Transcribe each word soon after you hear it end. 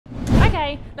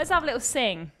Okay, let's have a little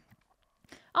sing.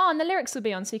 Oh, and the lyrics will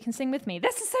be on so you can sing with me.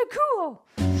 This is so cool.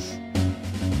 That's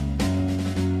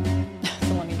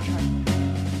a long intro.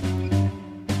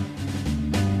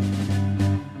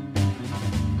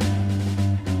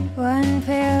 One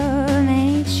pill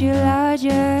makes you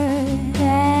larger,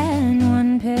 and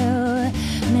one pill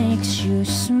makes you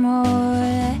small,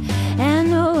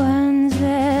 and the ones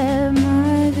that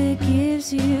mother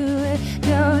gives you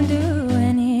don't do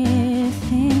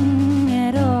anything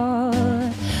at all.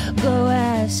 Go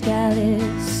ask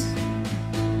Alice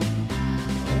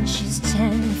when she's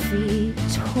 10 feet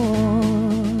tall.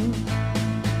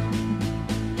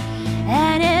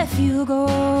 And if you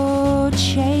go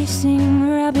chasing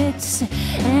rabbits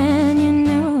and you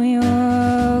know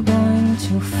you're going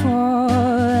to fall,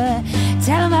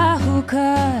 tell the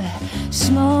hookah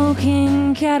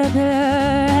smoking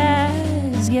caterpillar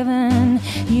has given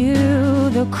you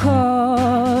the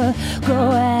call.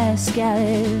 Go ask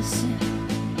Alice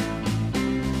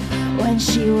when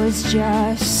she was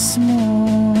just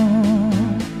small.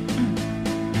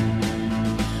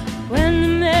 When the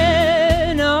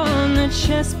men on the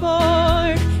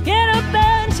chessboard get up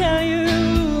and tell you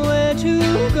where to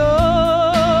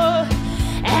go,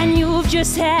 and you've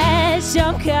just had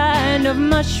some kind of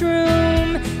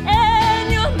mushroom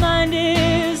and your mind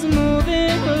is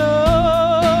moving low,